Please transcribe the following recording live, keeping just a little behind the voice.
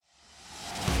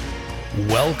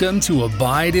Welcome to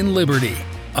Abide in Liberty,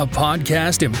 a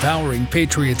podcast empowering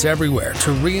patriots everywhere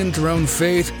to re-enthrone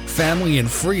faith, family,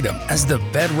 and freedom as the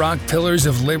bedrock pillars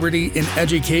of liberty in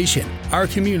education, our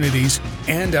communities,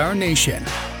 and our nation.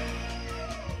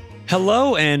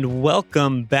 Hello and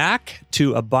welcome back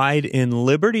to Abide in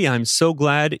Liberty. I'm so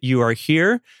glad you are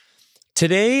here.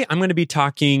 Today, I'm going to be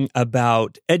talking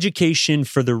about education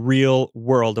for the real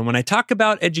world. And when I talk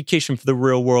about education for the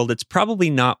real world, it's probably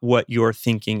not what you're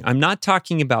thinking. I'm not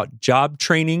talking about job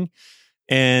training.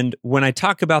 And when I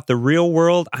talk about the real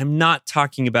world, I'm not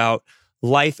talking about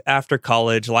life after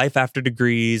college, life after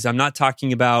degrees. I'm not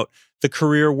talking about the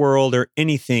career world or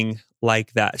anything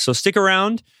like that. So stick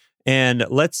around and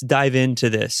let's dive into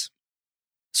this.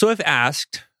 So if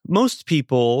asked, most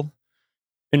people,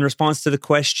 in response to the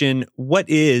question, what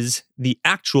is the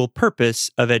actual purpose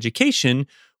of education,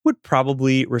 would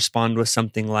probably respond with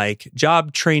something like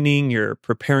job training, you're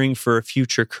preparing for a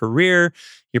future career,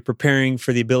 you're preparing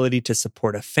for the ability to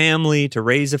support a family, to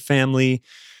raise a family.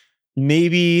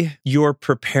 Maybe you're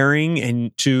preparing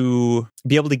and to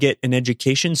be able to get an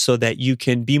education so that you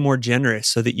can be more generous,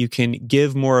 so that you can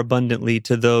give more abundantly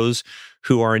to those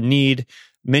who are in need.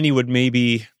 Many would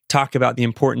maybe talk about the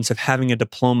importance of having a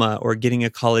diploma or getting a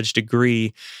college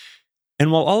degree. And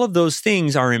while all of those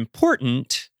things are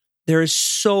important, there is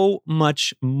so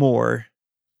much more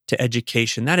to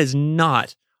education. That is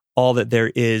not all that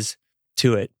there is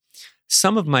to it.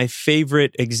 Some of my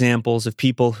favorite examples of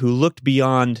people who looked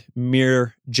beyond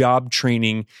mere job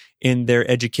training in their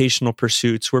educational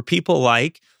pursuits were people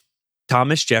like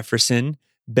Thomas Jefferson,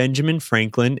 Benjamin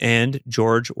Franklin, and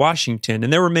George Washington.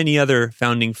 And there were many other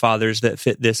founding fathers that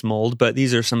fit this mold, but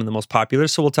these are some of the most popular,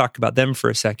 so we'll talk about them for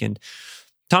a second.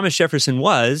 Thomas Jefferson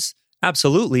was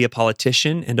absolutely a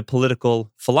politician and a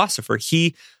political philosopher.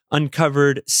 He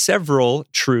uncovered several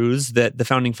truths that the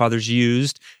founding fathers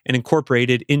used and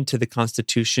incorporated into the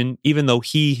Constitution, even though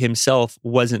he himself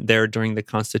wasn't there during the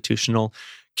Constitutional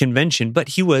Convention. But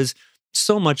he was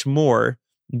so much more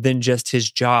than just his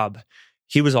job.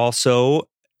 He was also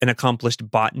an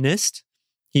accomplished botanist.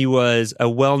 He was a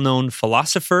well-known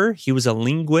philosopher. He was a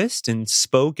linguist and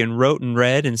spoke and wrote and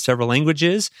read in several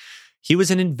languages. He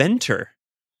was an inventor,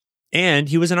 and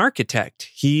he was an architect.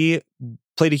 He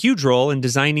played a huge role in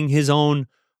designing his own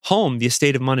home, the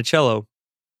estate of Monticello.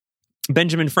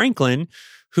 Benjamin Franklin,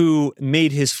 who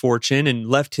made his fortune and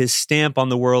left his stamp on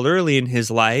the world early in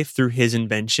his life through his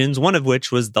inventions, one of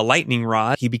which was the lightning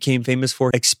rod. He became famous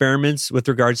for experiments with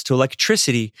regards to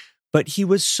electricity, but he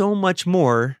was so much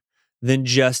more than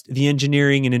just the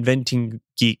engineering and inventing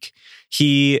geek.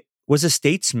 He was a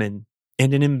statesman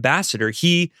and an ambassador.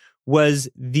 He was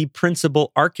the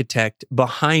principal architect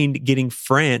behind getting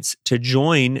France to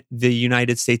join the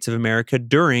United States of America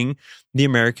during the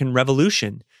American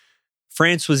Revolution.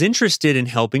 France was interested in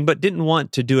helping, but didn't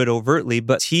want to do it overtly.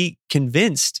 But he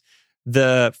convinced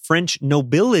the French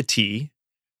nobility,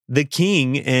 the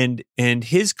king and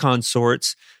his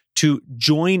consorts, to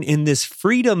join in this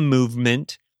freedom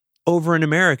movement over in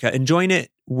America and join it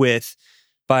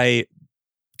by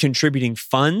contributing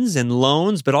funds and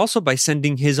loans, but also by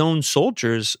sending his own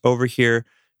soldiers over here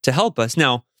to help us.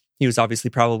 Now, he was obviously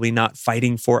probably not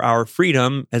fighting for our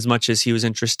freedom as much as he was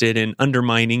interested in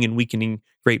undermining and weakening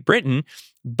Great Britain,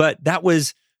 but that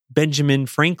was Benjamin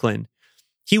Franklin.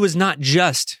 He was not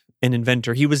just an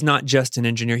inventor. He was not just an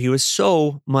engineer. He was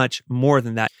so much more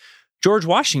than that. George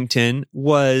Washington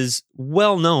was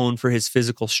well known for his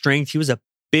physical strength. He was a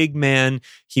big man.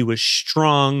 He was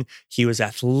strong. He was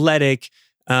athletic.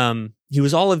 He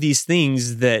was all of these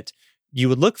things that you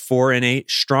would look for in a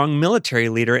strong military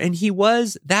leader, and he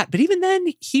was that. But even then,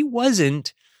 he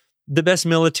wasn't the best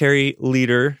military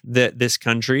leader that this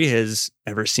country has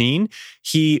ever seen.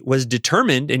 He was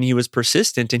determined and he was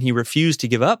persistent and he refused to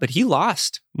give up, but he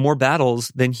lost more battles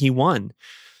than he won.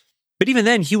 But even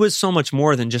then, he was so much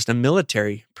more than just a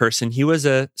military person. He was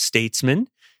a statesman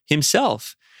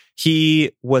himself.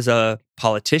 He was a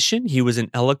politician. He was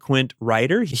an eloquent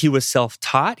writer. He was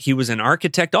self-taught. He was an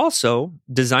architect also,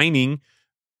 designing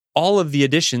all of the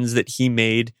additions that he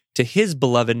made to his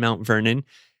beloved Mount Vernon.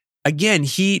 Again,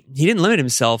 he didn't limit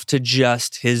himself to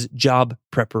just his job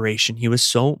preparation. He was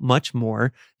so much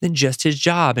more than just his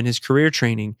job and his career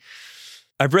training.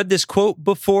 I've read this quote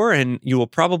before, and you will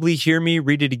probably hear me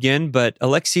read it again, but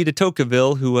Alexis de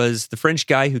Tocqueville, who was the French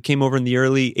guy who came over in the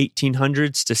early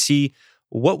 1800s to see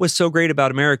what was so great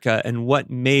about America and what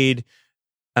made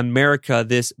America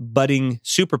this budding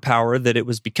superpower that it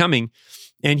was becoming.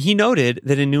 And he noted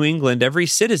that in New England, every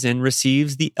citizen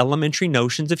receives the elementary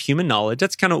notions of human knowledge.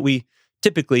 That's kind of what we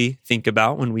typically think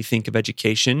about when we think of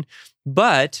education.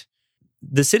 But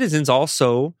the citizens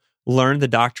also learn the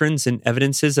doctrines and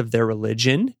evidences of their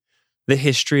religion, the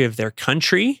history of their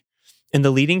country, and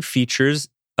the leading features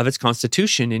of its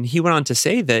constitution. And he went on to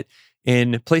say that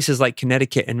in places like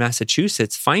Connecticut and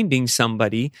Massachusetts, finding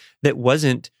somebody that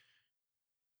wasn't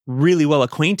really well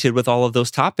acquainted with all of those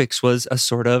topics was a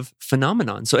sort of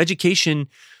phenomenon. So education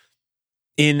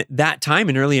in that time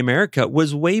in early America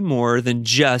was way more than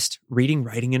just reading,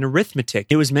 writing, and arithmetic.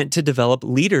 It was meant to develop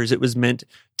leaders. It was meant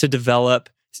to develop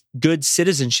good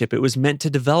citizenship. It was meant to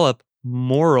develop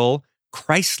moral,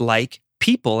 Christ-like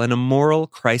people and a moral,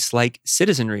 Christ-like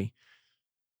citizenry.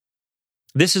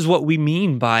 This is what we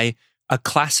mean by a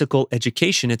classical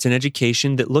education. It's an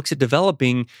education that looks at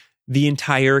developing the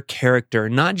entire character,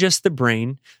 not just the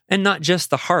brain and not just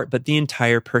the heart, but the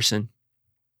entire person.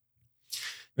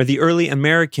 Or the early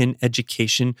American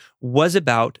education was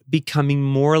about becoming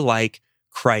more like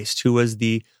Christ, who was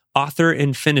the author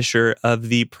and finisher of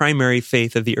the primary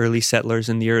faith of the early settlers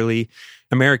and the early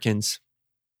Americans.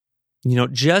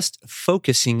 Just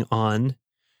focusing on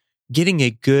getting a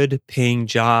good paying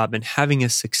job and having a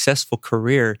successful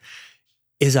career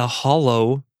is a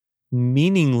hollow,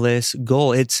 meaningless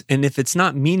goal. And if it's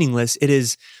not meaningless,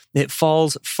 it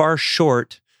falls far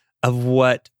short of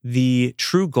what the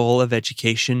true goal of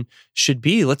education should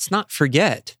be. Let's not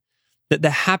forget that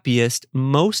the happiest,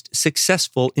 most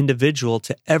successful individual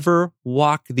to ever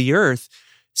walk the earth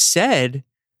said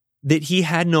that he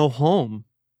had no home,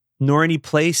 nor any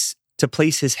place to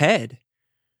place his head.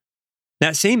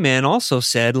 That same man also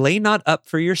said, "Lay not up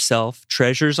for yourself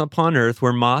treasures upon earth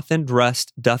where moth and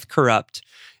rust doth corrupt,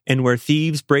 and where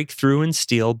thieves break through and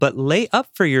steal, but lay up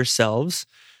for yourselves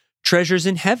treasures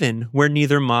in heaven, where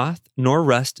neither moth nor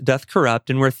rust doth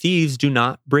corrupt, and where thieves do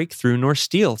not break through nor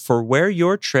steal. For where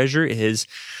your treasure is,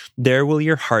 there will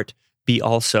your heart be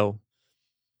also."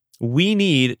 We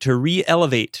need to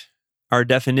re-elevate our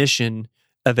definition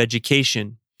of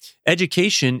education.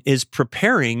 Education is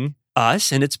preparing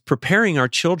us, and it's preparing our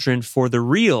children for the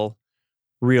real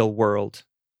world.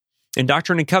 In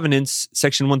Doctrine and Covenants,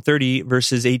 section 130,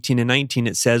 verses 18 and 19,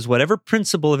 it says, "Whatever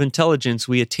principle of intelligence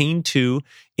we attain to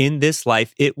in this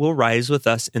life, it will rise with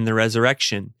us in the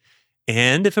resurrection.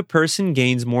 And if a person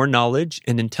gains more knowledge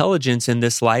and intelligence in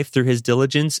this life through his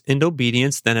diligence and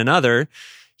obedience than another,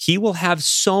 he will have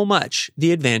so much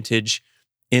the advantage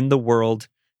in the world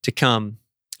to come."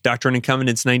 Doctrine and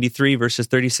Covenants 93, verses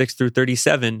 36 through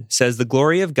 37 says, "The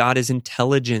glory of God is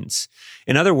intelligence.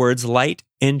 In other words, light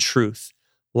and truth.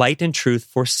 Light and truth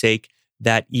forsake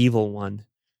that evil one."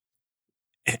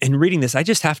 And reading this, I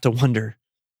just have to wonder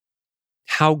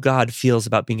how God feels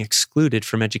about being excluded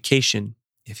from education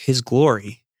if his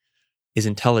glory is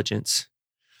intelligence.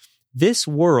 This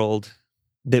world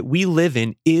that we live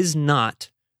in is not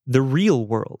the real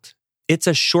world. It's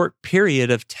a short period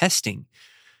of testing.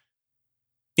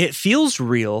 It feels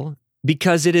real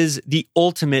because it is the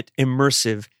ultimate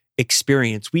immersive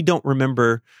experience. We don't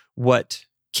remember what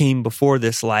came before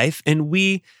this life, and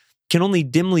we can only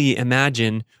dimly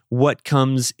imagine what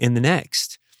comes in the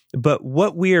next. But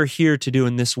what we are here to do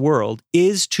in this world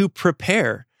is to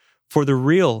prepare for the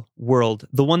real world,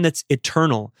 the one that's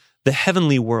eternal, the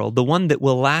heavenly world, the one that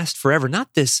will last forever,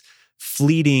 not this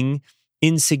fleeting,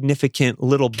 insignificant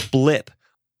little blip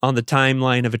on the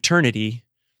timeline of eternity.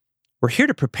 We're here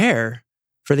to prepare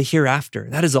for the hereafter.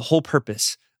 That is the whole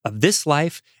purpose of this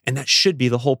life, and that should be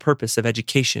the whole purpose of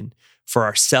education for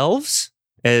ourselves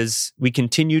as we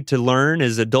continue to learn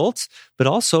as adults, but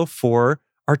also for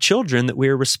our children that we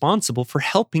are responsible for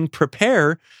helping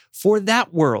prepare for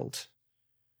that world.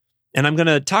 And I'm going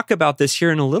to talk about this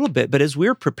here in a little bit, but as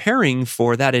we're preparing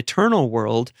for that eternal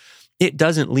world, it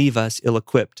doesn't leave us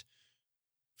ill-equipped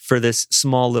for this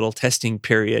small little testing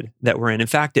period that we're in. In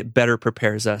fact, it better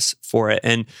prepares us for it.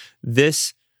 And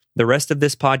the rest of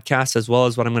this podcast, as well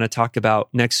as what I'm going to talk about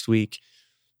next week,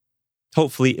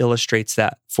 hopefully illustrates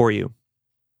that for you.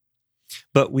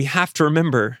 But we have to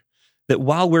remember that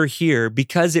while we're here,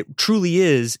 because it truly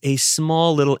is a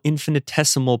small little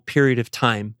infinitesimal period of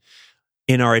time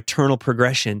in our eternal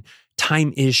progression,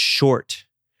 time is short.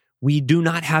 We do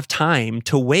not have time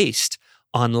to waste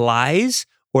on lies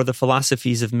or the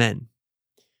philosophies of men.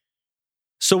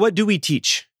 So what do we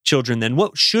teach children then?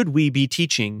 What should we be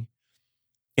teaching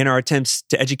in our attempts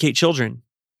to educate children?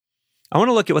 I want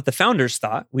to look at what the founders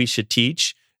thought we should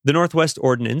teach. The Northwest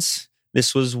Ordinance,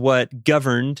 this was what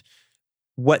governed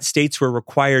what states were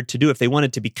required to do if they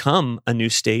wanted to become a new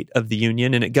state of the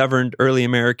Union, and it governed early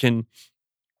American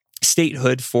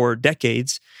statehood for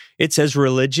decades. It says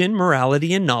religion,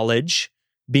 morality, and knowledge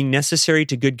being necessary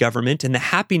to good government and the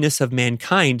happiness of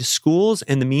mankind, schools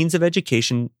and the means of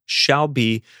education shall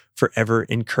be forever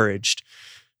encouraged.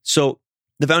 So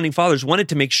the founding fathers wanted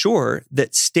to make sure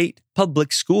that state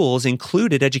public schools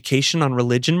included education on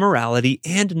religion, morality,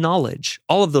 and knowledge.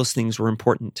 All of those things were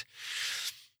important.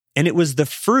 And it was the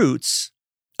fruits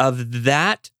of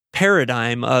that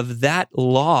paradigm, of that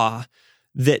law,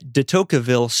 that de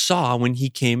Tocqueville saw when he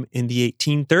came in the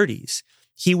 1830s.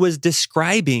 He was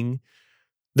describing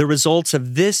the results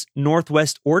of this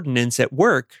Northwest Ordinance at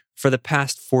work for the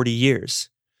past 40 years.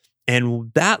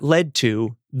 And that led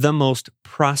to the most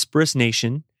prosperous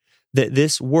nation that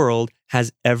this world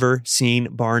has ever seen,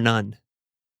 bar none.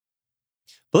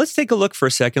 But let's take a look for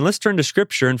a second. Let's turn to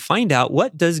Scripture and find out,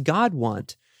 what does God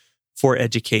want for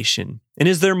education? And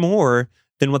is there more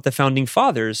than what the founding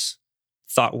fathers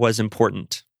thought was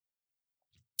important?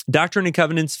 Doctrine and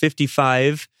Covenants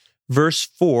 55, verse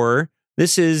 4.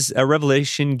 This is a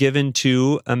revelation given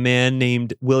to a man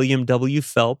named William W.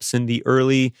 Phelps in the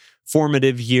early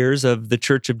formative years of the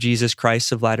Church of Jesus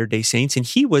Christ of Latter-day Saints. And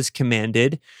he was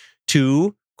commanded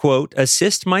to, quote,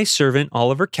 assist my servant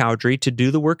Oliver Cowdery to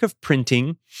do the work of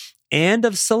printing and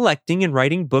of selecting and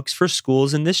writing books for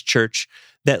schools in this church,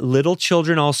 that little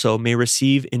children also may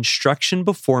receive instruction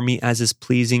before me as is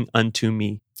pleasing unto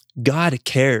me. God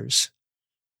cares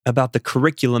about the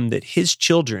curriculum that his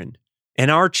children and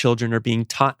our children are being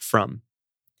taught from.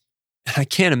 And I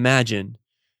can't imagine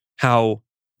how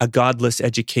a godless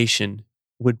education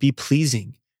would be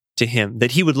pleasing to him,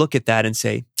 that he would look at that and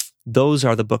say, those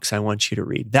are the books I want you to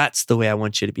read. That's the way I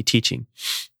want you to be teaching.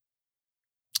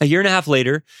 A year and a half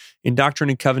later, in Doctrine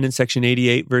and Covenants, section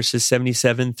 88, verses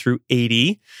 77 through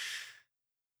 80,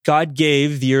 God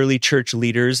gave the early church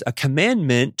leaders a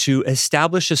commandment to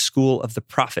establish a school of the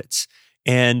prophets.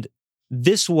 And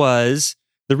this was,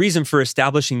 the reason for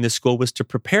establishing this school was to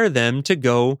prepare them to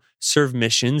go serve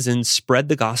missions and spread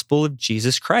the gospel of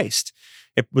Jesus Christ.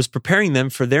 It was preparing them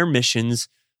for their missions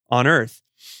on earth.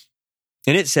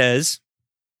 And it says,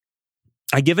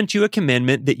 I give unto you a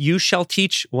commandment that you shall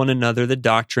teach one another the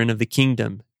doctrine of the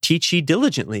kingdom. Teach ye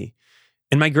diligently,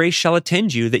 and my grace shall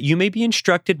attend you, that you may be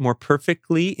instructed more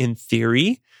perfectly in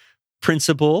theory,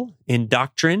 principle, in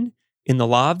doctrine, in the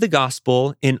law of the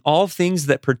gospel, in all things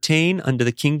that pertain unto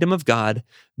the kingdom of God,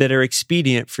 that are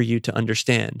expedient for you to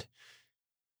understand.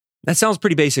 That sounds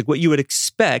pretty basic, what you would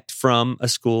expect from a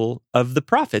school of the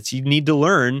prophets. You need to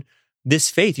learn this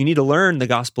faith. You need to learn the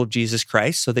gospel of Jesus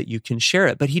Christ so that you can share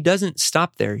it. But he doesn't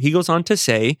stop there. He goes on to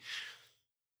say,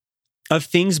 of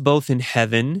things both in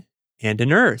heaven and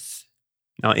in earth.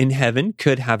 Now, in heaven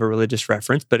could have a religious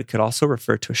reference, but it could also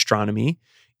refer to astronomy.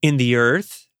 In the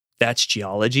earth, that's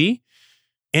geology.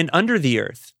 And under the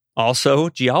earth, also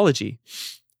geology.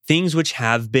 Things which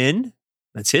have been,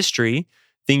 that's history.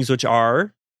 Things which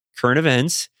are, current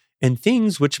events. And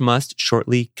things which must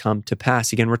shortly come to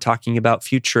pass. Again, we're talking about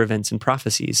future events and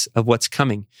prophecies of what's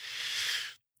coming.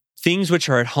 Things which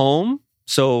are at home,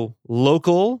 so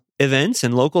local events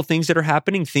and local things that are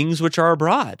happening, things which are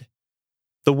abroad.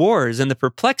 The wars and the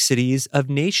perplexities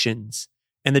of nations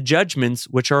and the judgments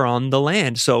which are on the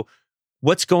land. So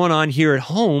what's going on here at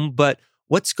home, but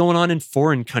what's going on in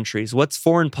foreign countries? What's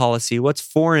foreign policy? What's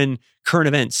foreign current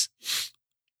events?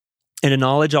 And a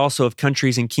knowledge also of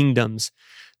countries and kingdoms,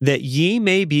 that ye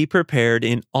may be prepared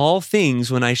in all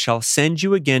things when I shall send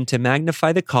you again to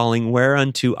magnify the calling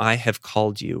whereunto I have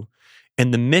called you,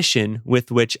 and the mission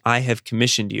with which I have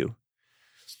commissioned you.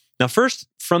 Now, first,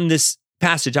 from this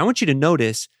passage, I want you to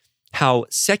notice how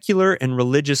secular and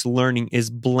religious learning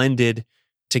is blended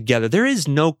together. There is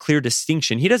no clear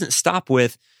distinction. He doesn't stop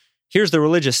with, here's the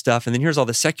religious stuff, and then here's all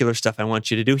the secular stuff I want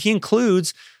you to do. He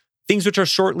includes things which are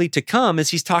shortly to come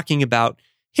as he's talking about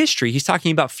history. He's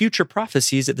talking about future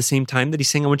prophecies at the same time that he's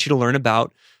saying, I want you to learn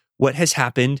about what has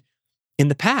happened in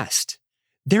the past.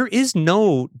 There is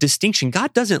no distinction.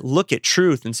 God doesn't look at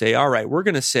truth and say, all right, we're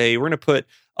going to put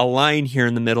a line here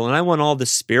in the middle, and I want all the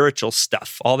spiritual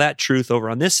stuff, all that truth over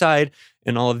on this side,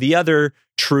 and all of the other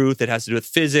truth that has to do with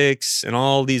physics and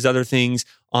all these other things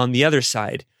on the other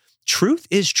side. Truth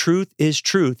is truth is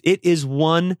truth. It is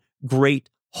one great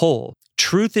whole.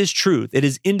 Truth is truth. It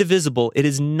is indivisible. It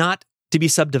is not to be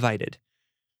subdivided.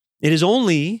 It is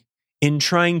only in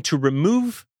trying to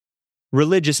remove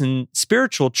religious and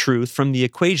spiritual truth from the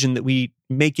equation that we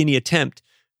make any attempt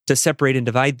to separate and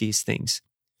divide these things.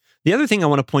 The other thing I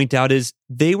want to point out is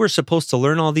they were supposed to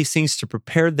learn all these things to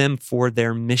prepare them for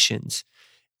their missions.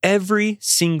 Every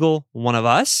single one of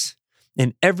us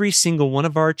and every single one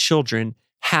of our children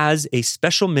has a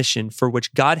special mission for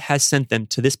which God has sent them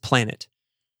to this planet.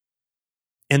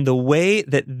 And the way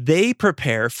that they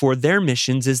prepare for their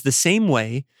missions is the same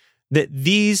way that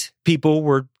these people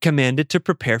were commanded to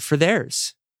prepare for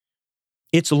theirs.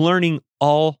 It's learning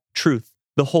all truth.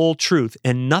 the whole truth,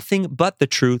 and nothing but the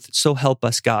truth, so help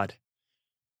us God.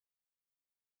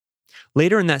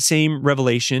 Later in that same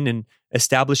revelation and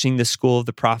establishing the school of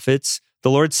the prophets,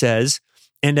 the Lord says,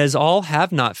 "And as all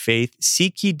have not faith,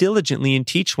 seek ye diligently and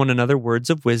teach one another words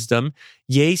of wisdom.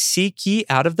 Yea, seek ye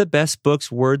out of the best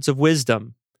books words of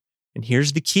wisdom." And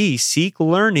here's the key: seek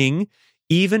learning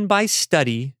even by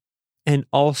study and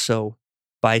also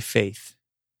by faith.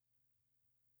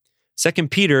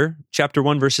 2 Peter chapter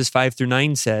 1, verses 5 through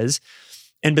 9 says,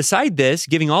 "And beside this,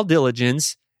 giving all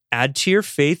diligence, add to your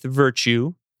faith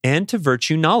virtue, and to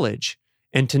virtue knowledge,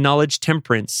 and to knowledge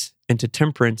temperance, and to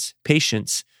temperance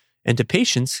patience, and to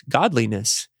patience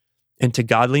godliness, and to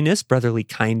godliness brotherly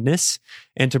kindness,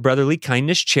 and to brotherly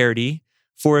kindness charity.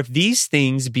 For if these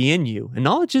things be in you," and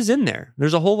knowledge is in there,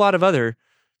 there's a whole lot of other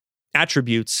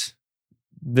attributes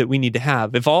that we need to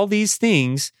have. "If all these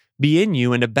things be in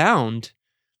you and abound,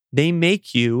 they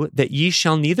make you that ye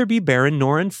shall neither be barren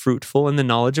nor unfruitful in the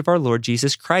knowledge of our Lord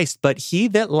Jesus Christ. But he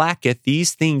that lacketh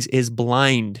these things is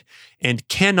blind, and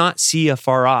cannot see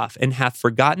afar off, and hath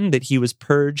forgotten that he was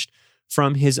purged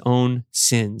from his own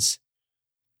sins."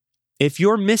 If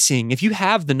you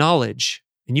have the knowledge,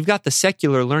 and you've got the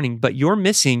secular learning, but you're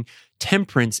missing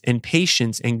temperance and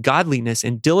patience and godliness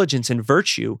and diligence and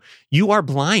virtue, you are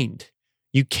blind.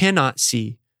 You cannot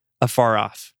see afar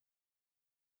off.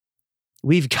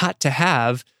 We've got to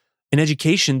have an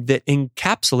education that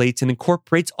encapsulates and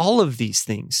incorporates all of these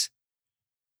things.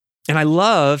 And I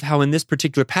love how in this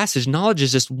particular passage, knowledge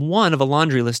is just one of a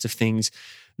laundry list of things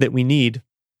that we need.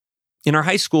 In our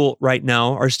high school right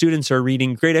now, our students are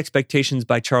reading Great Expectations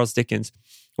by Charles Dickens.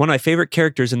 One of my favorite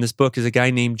characters in this book is a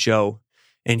guy named Joe,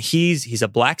 and he's a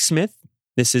blacksmith.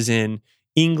 This is in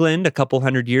England a couple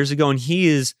hundred years ago, and he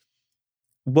is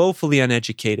woefully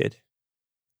uneducated.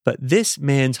 But this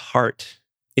man's heart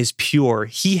is pure.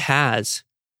 He has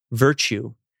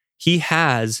virtue. He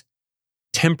has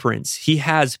temperance. He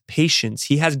has patience.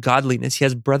 He has godliness. He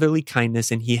has brotherly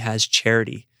kindness, and he has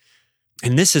charity.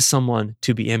 And this is someone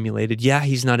to be emulated. Yeah,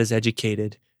 he's not as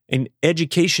educated. And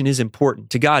education is important.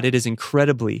 To God, it is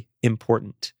incredibly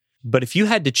important. But if you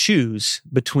had to choose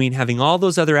between having all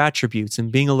those other attributes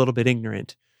and being a little bit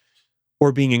ignorant,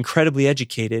 or being incredibly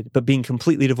educated, but being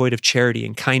completely devoid of charity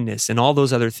and kindness and all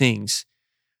those other things,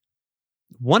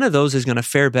 one of those is going to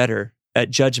fare better at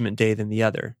Judgment Day than the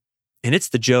other. And it's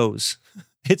the Joes.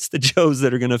 It's the Joes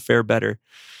that are going to fare better.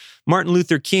 Martin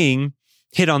Luther King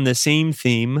hit on the same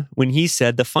theme when he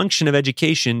said, "The function of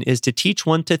education is to teach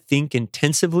one to think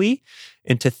intensively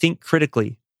and to think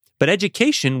critically. But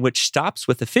education which stops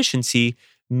with efficiency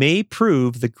may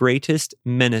prove the greatest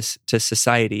menace to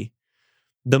society.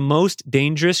 The most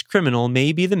dangerous criminal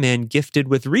may be the man gifted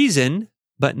with reason,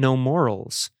 but no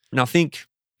morals." Now think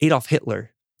Adolf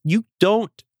Hitler. You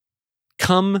don't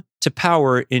come to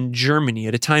power in Germany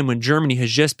at a time when Germany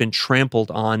has just been trampled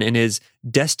on and is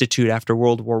destitute after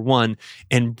World War I,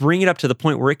 and bring it up to the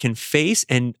point where it can face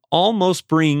and almost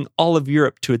bring all of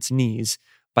Europe to its knees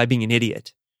by being an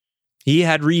idiot. He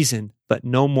had reason, but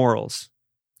no morals.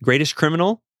 Greatest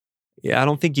criminal? Yeah, I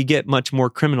don't think you get much more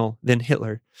criminal than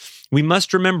Hitler. We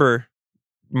must remember,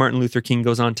 Martin Luther King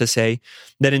goes on to say,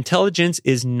 that intelligence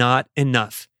is not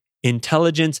enough.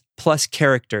 Intelligence plus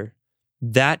character.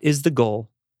 That is the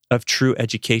goal of true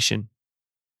education.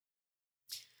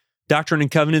 Doctrine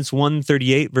and Covenants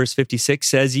 138, verse 56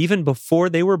 says, "Even before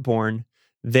they were born,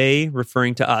 they,"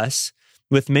 referring to us,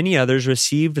 "with many others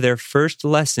received their first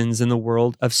lessons in the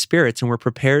world of spirits and were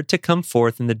prepared to come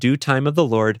forth in the due time of the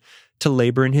Lord to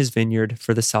labor in his vineyard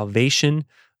for the salvation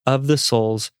of the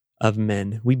souls of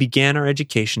men." We began our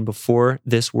education before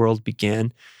this world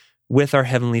began with our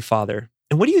Heavenly Father.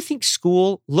 And what do you think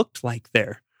school looked like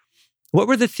there? What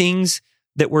were the things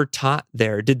that were taught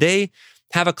there? Did they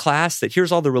have a class that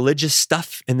here's all the religious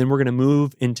stuff, and then we're going to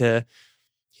move into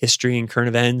history and current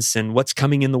events and what's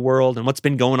coming in the world and what's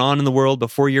been going on in the world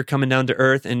before you're coming down to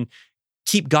earth, and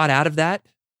keep God out of that?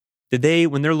 Did they,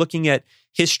 when they're looking at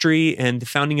history and the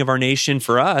founding of our nation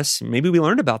for us, maybe we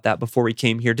learned about that before we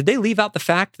came here, did they leave out the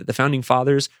fact that the founding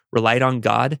fathers relied on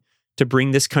God to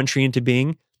bring this country into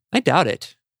being? I doubt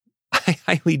it. I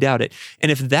highly doubt it. And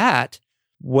if that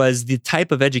was the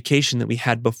type of education that we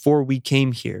had before we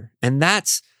came here, and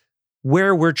that's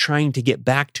where we're trying to get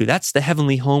back to, that's the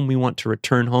heavenly home we want to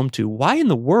return home to, why in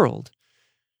the world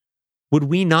would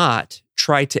we not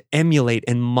try to emulate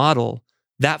and model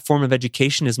that form of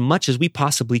education as much as we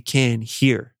possibly can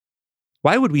here?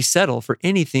 Why would we settle for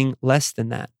anything less than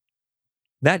that?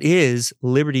 That is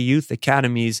Liberty Youth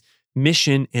Academy's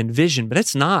mission and vision, but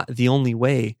it's not the only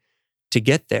way to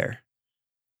get there.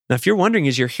 Now, if you're wondering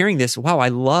as you're hearing this, wow, I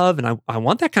love and I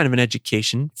want that kind of an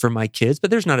education for my kids, but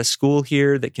there's not a school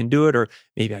here that can do it, or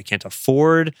maybe I can't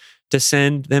afford to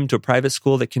send them to a private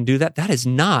school that can do that. That is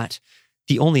not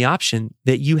the only option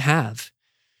that you have.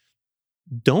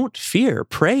 Don't fear.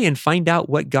 Pray and find out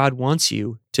what God wants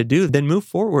you to do. Then move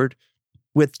forward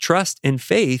with trust and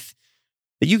faith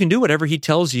that you can do whatever He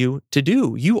tells you to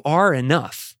do. You are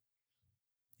enough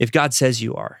if God says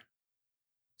you are.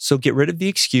 So get rid of the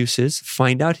excuses,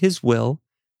 find out His will,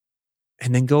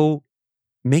 and then go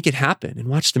make it happen and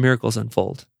watch the miracles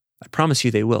unfold. I promise you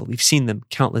they will. We've seen them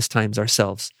countless times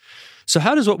ourselves. So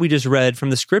how does what we just read from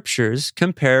the scriptures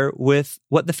compare with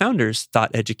what the founders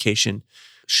thought education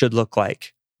should look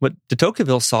like? What de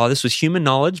Tocqueville saw, this was human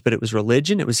knowledge, but it was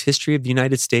religion, it was history of the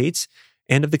United States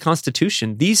and of the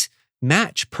Constitution. These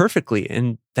match perfectly,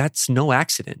 and that's no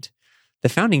accident. The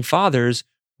founding fathers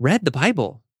read the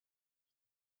Bible.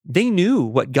 They knew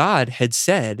what God had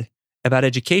said about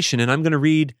education, and I'm going to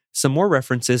read some more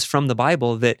references from the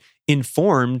Bible that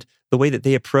informed the way that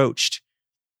they approached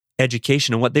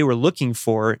education and what they were looking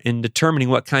for in determining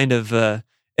what kind of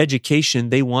education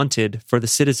they wanted for the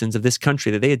citizens of this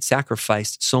country that they had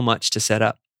sacrificed so much to set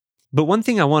up. But one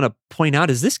thing I want to point out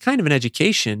is this kind of an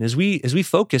education, as we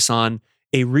focus on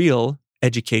a real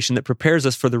education that prepares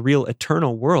us for the real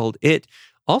eternal world, it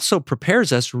also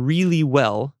prepares us really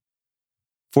well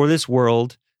for this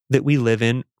world that we live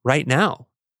in right now.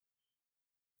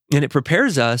 And it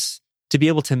prepares us to be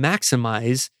able to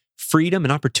maximize freedom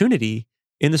and opportunity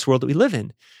in this world that we live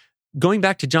in. Going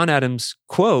back to John Adams'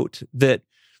 quote that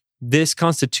this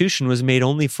Constitution was made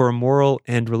only for a moral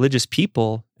and religious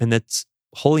people, and that's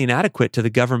wholly inadequate to the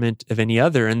government of any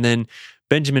other. And then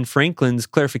Benjamin Franklin's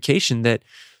clarification that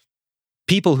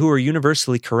people who are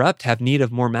universally corrupt have need of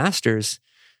more masters.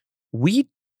 We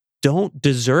don't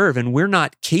deserve, and we're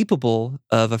not capable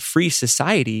of a free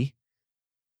society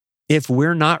if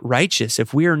we're not righteous,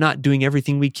 if we are not doing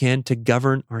everything we can to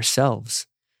govern ourselves.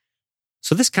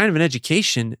 So this kind of an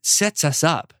education sets us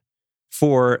up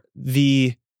for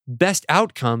the best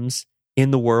outcomes in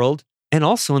the world and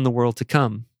also in the world to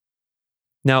come.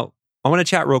 Now, I want to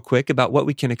chat real quick about what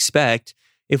we can expect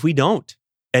if we don't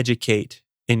educate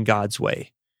in God's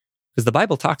way, because the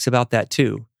Bible talks about that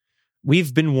too.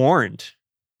 We've been warned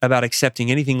about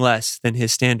accepting anything less than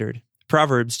His standard.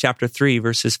 Proverbs chapter 3,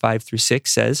 verses 5 through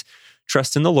 6 says,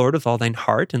 "Trust in the Lord with all thine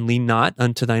heart, and lean not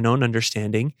unto thine own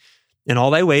understanding. In all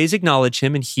thy ways acknowledge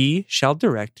Him, and He shall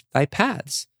direct thy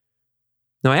paths."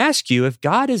 Now I ask you, if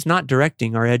God is not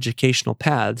directing our educational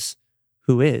paths,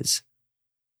 who is?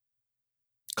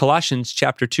 Colossians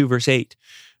chapter 2, verse 8,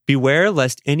 "Beware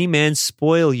lest any man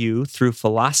spoil you through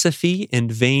philosophy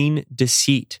and vain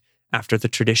deceit, after the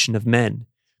tradition of men,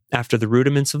 after the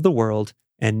rudiments of the world,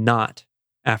 and not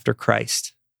after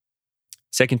Christ."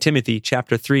 2 Timothy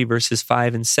chapter 3, verses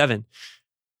 5 and 7.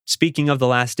 Speaking of the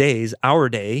last days, our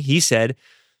day, he said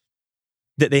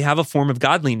that they have a form of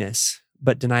godliness,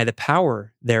 but deny the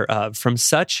power thereof. From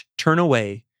such turn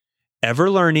away, ever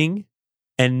learning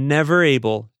and never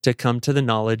able to come to the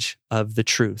knowledge of the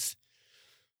truth.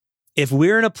 If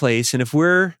we're in a place and if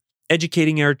we're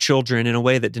educating our children in a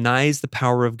way that denies the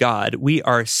power of God, we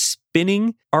are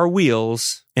spinning our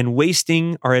wheels and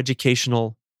wasting our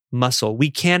educational muscle.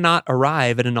 We cannot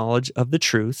arrive at a knowledge of the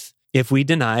truth if we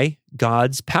deny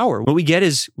God's power. What we get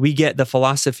is we get the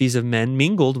philosophies of men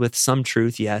mingled with some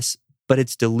truth, yes, but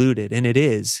it's diluted and it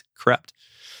is corrupt.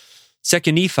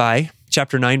 2 Nephi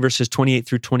chapter 9, verses 28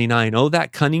 through 29. "Oh,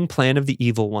 that cunning plan of the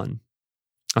evil one."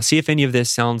 I'll see if any of this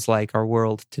sounds like our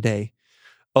world today.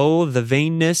 "Oh, the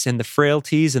vainness and the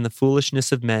frailties and the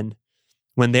foolishness of men.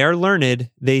 When they are learned,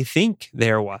 they think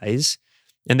they are wise,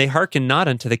 and they hearken not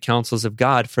unto the counsels of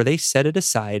God, for they set it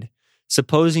aside,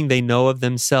 supposing they know of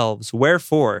themselves.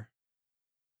 Wherefore,"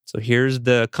 so here's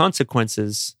the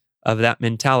consequences of that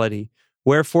mentality,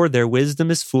 "wherefore their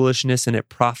wisdom is foolishness, and it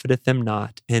profiteth them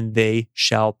not, and they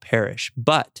shall perish.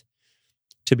 But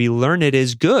to be learned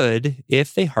is good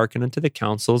if they hearken unto the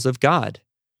counsels of God."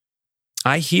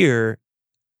 I hear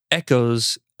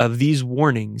echoes of these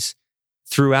warnings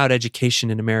throughout education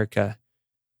in America.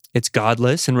 It's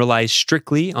godless and relies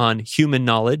strictly on human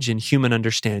knowledge and human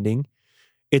understanding.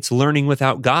 It's learning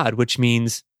without God, which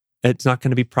means it's not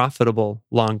going to be profitable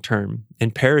long term,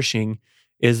 and perishing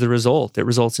is the result. It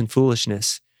results in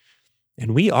foolishness.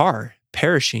 And we are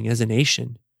perishing as a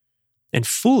nation. And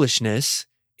foolishness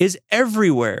is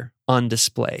everywhere on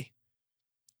display.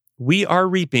 We are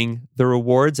reaping the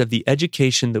rewards of the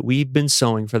education that we've been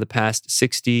sowing for the past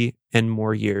 60 and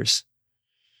more years.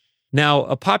 Now,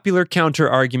 a popular counter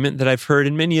argument that I've heard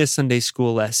in many a Sunday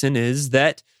school lesson is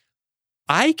that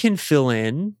I can fill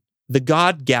in the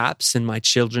God gaps in my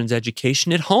children's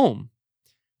education at home.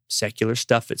 Secular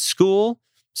stuff at school,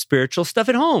 spiritual stuff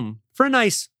at home for a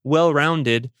nice,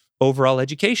 well-rounded overall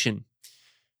education.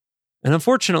 And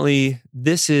unfortunately,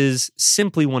 this is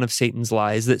simply one of Satan's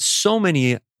lies that so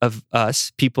many of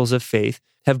us, peoples of faith,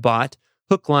 have bought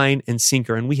hook, line, and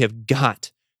sinker, and we have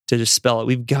got to dispel it.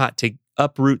 We've got to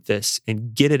uproot this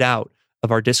and get it out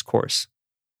of our discourse.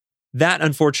 That,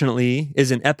 unfortunately,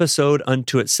 is an episode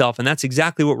unto itself, and that's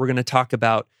exactly what we're going to talk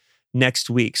about next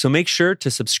week. So make sure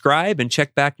to subscribe and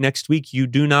check back next week. You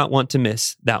do not want to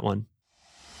miss that one.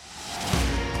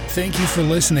 Thank you for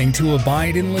listening to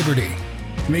Abide in Liberty.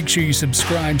 Make sure you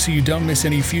subscribe so you don't miss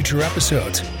any future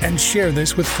episodes, and share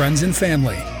this with friends and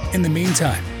family. In the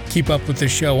meantime, keep up with the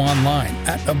show online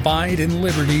at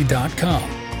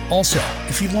abideinliberty.com. Also,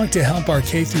 if you'd like to help our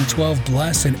K-12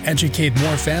 bless and educate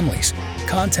more families,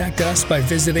 contact us by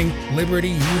visiting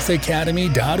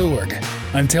libertyyouthacademy.org.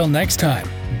 Until next time,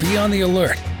 be on the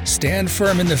alert, stand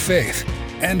firm in the faith,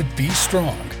 and be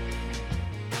strong.